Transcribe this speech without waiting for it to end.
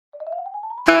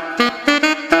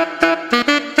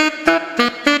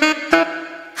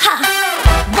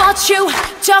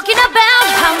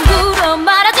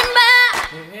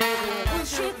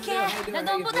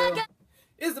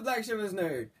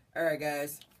BlackChivalrousNerd. Alright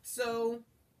guys, so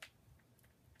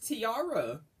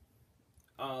T-Ara,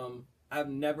 I've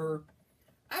never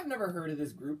heard of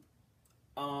this group.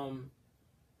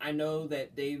 I know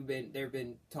that there have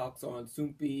been talks on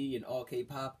Soompi and All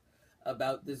K-Pop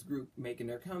about this group making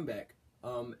their comeback.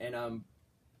 And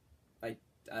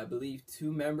I believe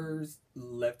 2 members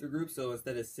left the group, so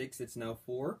instead of 6, it's now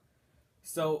 4.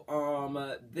 So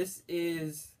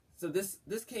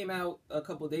this came out a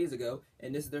couple days ago,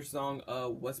 and this is their song,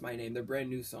 What's My Name, their brand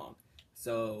new song.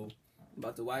 So I'm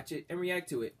about to watch it and react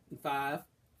to it in 5,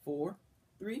 4,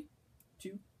 3,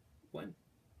 2, 1.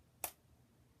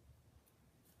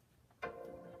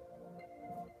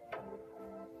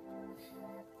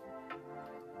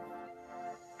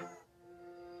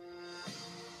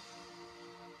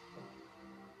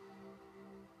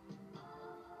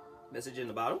 Message in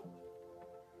the bottle.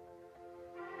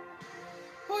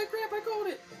 Holy crap, I called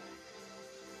it!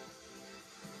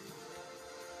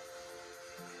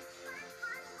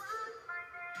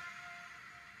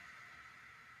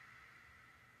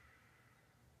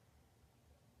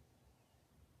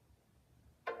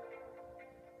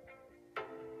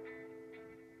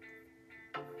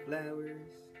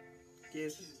 Flowers,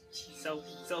 gifts,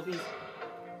 selfies.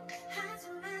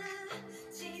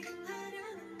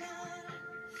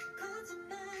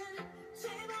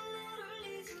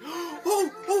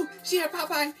 Oh, she had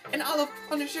Popeye and Olive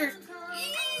on her shirt.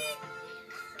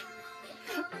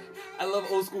 I love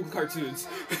old school cartoons.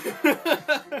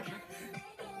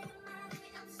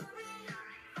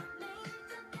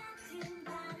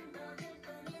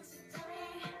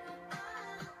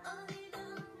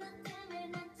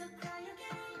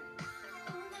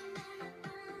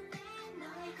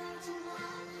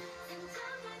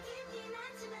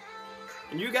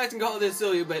 And you guys can call this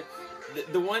silly, but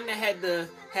the one that had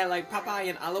like Popeye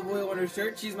and olive oil on her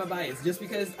shirt, she's my bias, just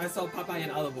because I saw Popeye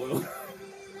and olive oil.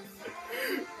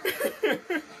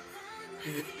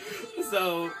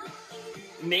 So,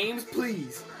 names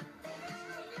please.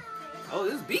 Oh,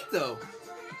 this beat though.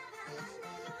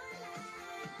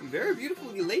 Very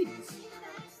beautiful ladies.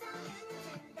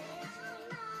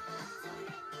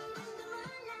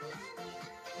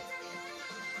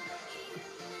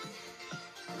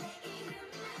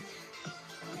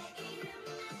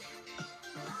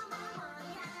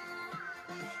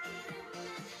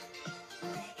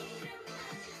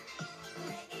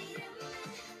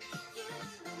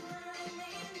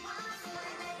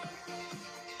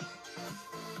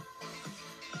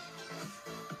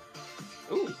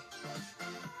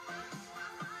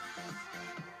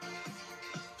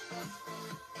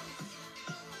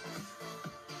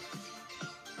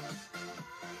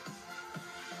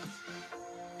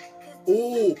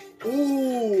 Ooh.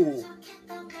 Ooh.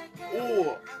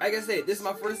 Like I said, this is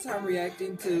my first time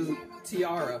reacting to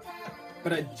T-Ara,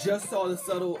 but I just saw the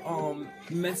subtle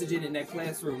messaging in that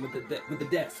classroom with the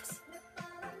desks.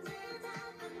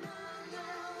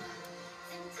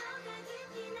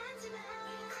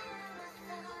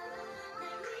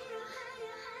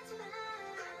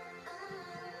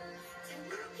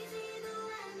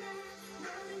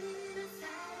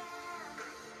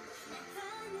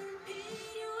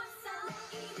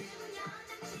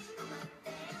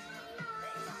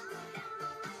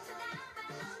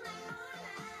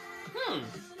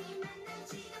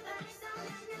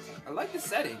 I like the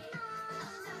setting.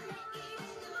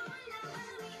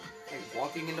 Like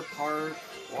walking in the park,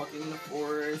 walking in the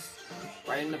forest,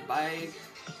 riding the bike.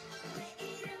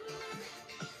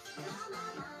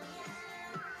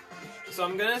 So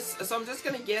I'm just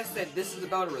gonna guess that this is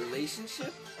about a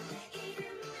relationship.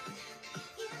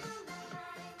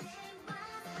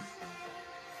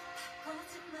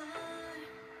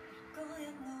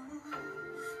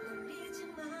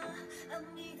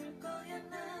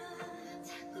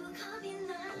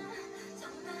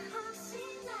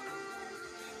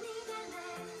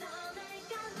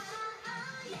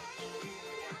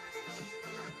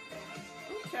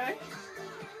 Okay.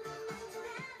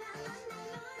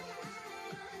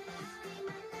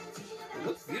 It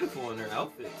looks beautiful in their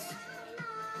outfits.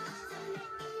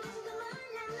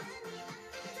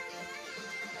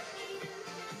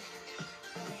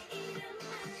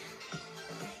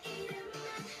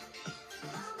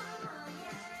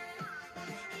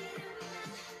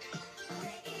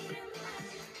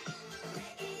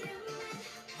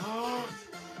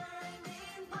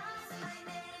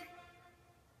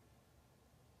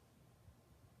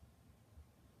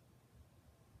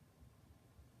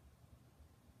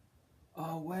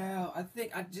 Oh wow, I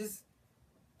think I just...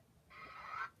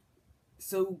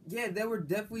 So yeah, there were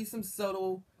definitely some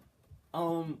subtle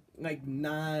like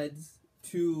nods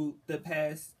to the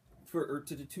past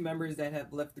to the two members that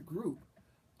have left the group.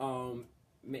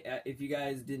 If you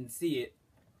guys didn't see it,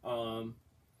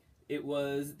 it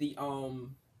was the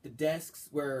desks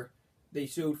where they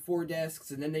showed 4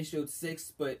 desks and then they showed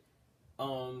 6, but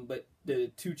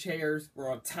the 2 chairs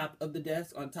were on top of the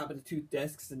desk, on top of the 2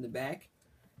 desks in the back.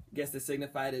 I guess to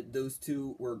signify that those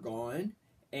 2 were gone.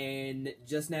 And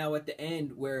just now at the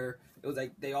end, where it was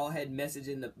like they all had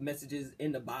messages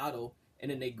in the bottle, and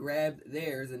then they grabbed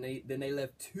theirs, and then they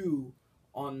left 2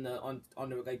 on the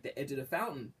like the edge of the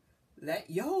fountain.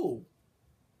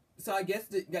 So I guess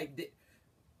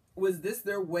was this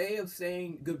their way of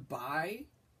saying goodbye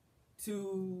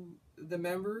to the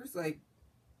members, like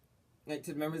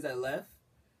to the members that left?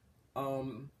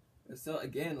 So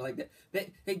again, like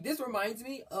this reminds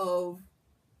me of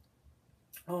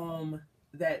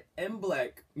that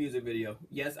Black music video.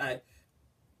 Yes, I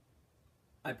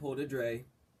pulled a Dre.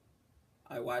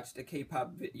 I watched a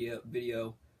K-pop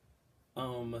video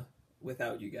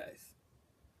without you guys.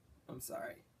 I'm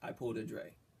sorry. I pulled a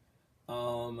Dre.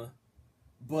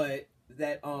 But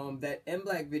that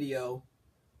Black video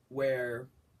where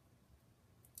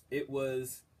it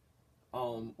was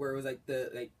like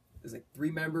there's like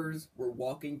 3 members were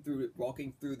walking through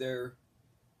their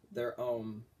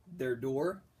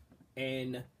door,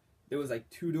 and there was like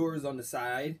 2 doors on the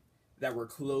side that were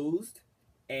closed,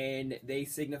 and they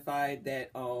signified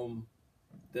that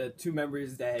the 2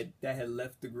 members that had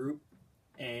left the group.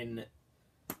 And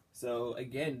so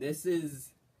again, this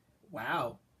is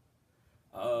wow.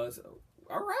 So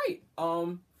all right.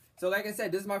 So like I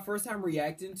said, this is my first time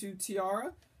reacting to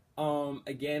T-Ara.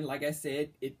 Again, like I said,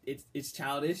 it's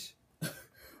childish.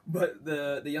 But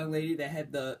the young lady that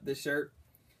had the shirt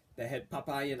that had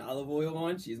Popeye and olive oil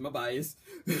on, she's my bias.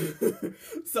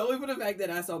 Solely for the fact that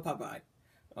I saw Popeye.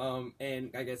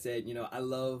 And like I said, you know, I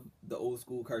love the old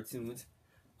school cartoons.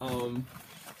 Well,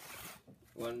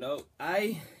 no,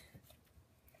 I'm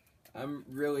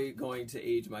really going to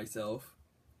age myself.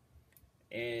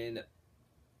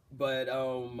 But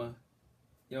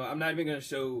you know, I'm not even gonna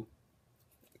show.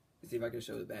 Let's see if I can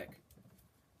show the back.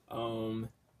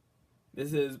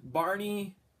 This is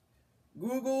Barney,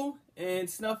 Google, and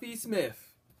Snuffy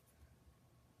Smith.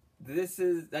 This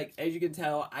is, like, as you can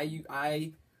tell,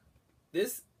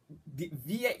 yes,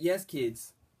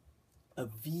 kids, a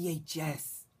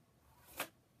VHS.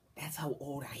 That's how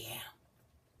old I am.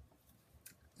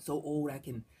 So old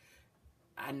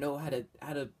I know how to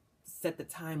set the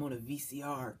time on a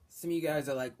VCR. Some of you guys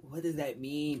are like, what does that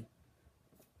mean?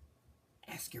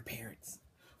 Ask your parents.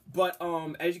 But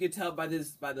as you can tell by the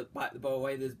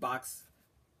way this box,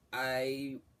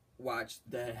 I watched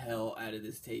the hell out of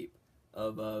this tape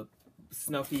of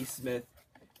Snuffy Smith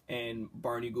and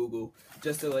Barney Google,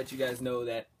 just to let you guys know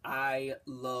that I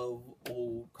love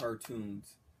old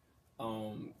cartoons.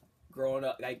 Growing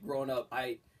up,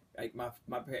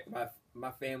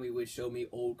 my family would show me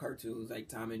old cartoons like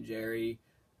Tom and Jerry,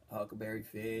 Huckleberry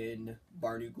Finn,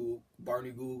 Barney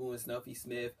Google and Snuffy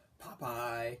Smith,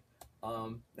 Popeye.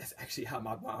 That's actually how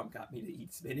my mom got me to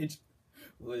eat spinach.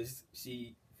 Was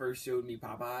she first showed me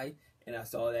Popeye, and I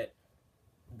saw that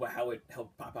how it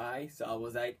helped Popeye. So I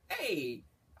was like, hey,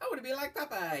 I want to be like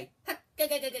Popeye.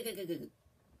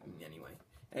 Anyway,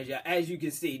 as you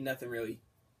can see, nothing really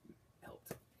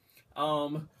helped.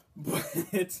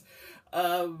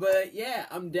 But yeah,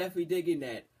 I'm definitely digging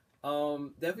that.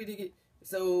 Definitely digging.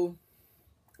 So,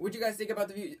 what you guys think about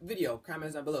the video?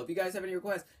 Comments down below. If you guys have any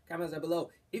requests, comments down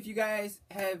below. If you guys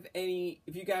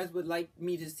would like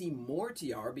me to see more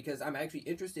T-Ara, because I'm actually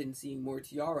interested in seeing more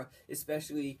T-Ara,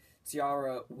 especially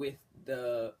T-Ara with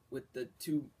the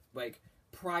 2, like,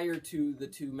 prior to the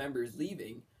 2 members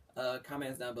leaving.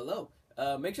 Comments down below.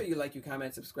 Make sure you like, you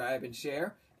comment, subscribe, and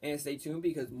share, and stay tuned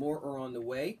because more are on the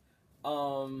way.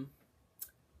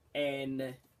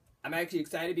 And I'm actually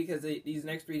excited because these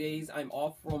next 3 days I'm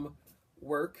off from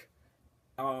work,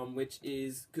 which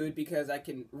is good because I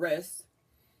can rest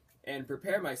and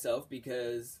prepare myself,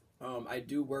 because I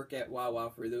do work at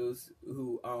Wawa. For those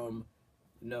who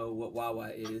know what Wawa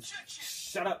is.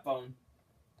 Shut up, phone.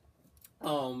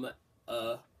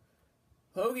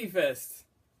 Hoagie Fest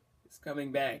is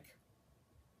coming back.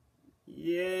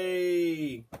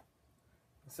 Yay!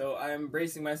 So I'm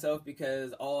bracing myself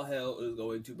because all hell is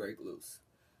going to break loose.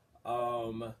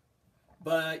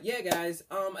 But yeah, guys,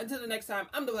 until the next time,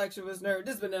 I'm the BlackChivalrousNerd.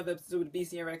 This has been another episode of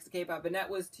BCN Reacts to K-pop, and that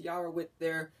was T-Ara with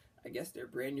their, I guess, their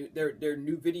brand new, their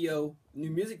new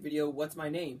music video, What's My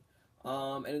Name?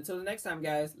 And until the next time,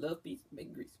 guys, love, peace,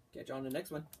 make grease. Catch you on the next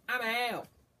one. I'm out!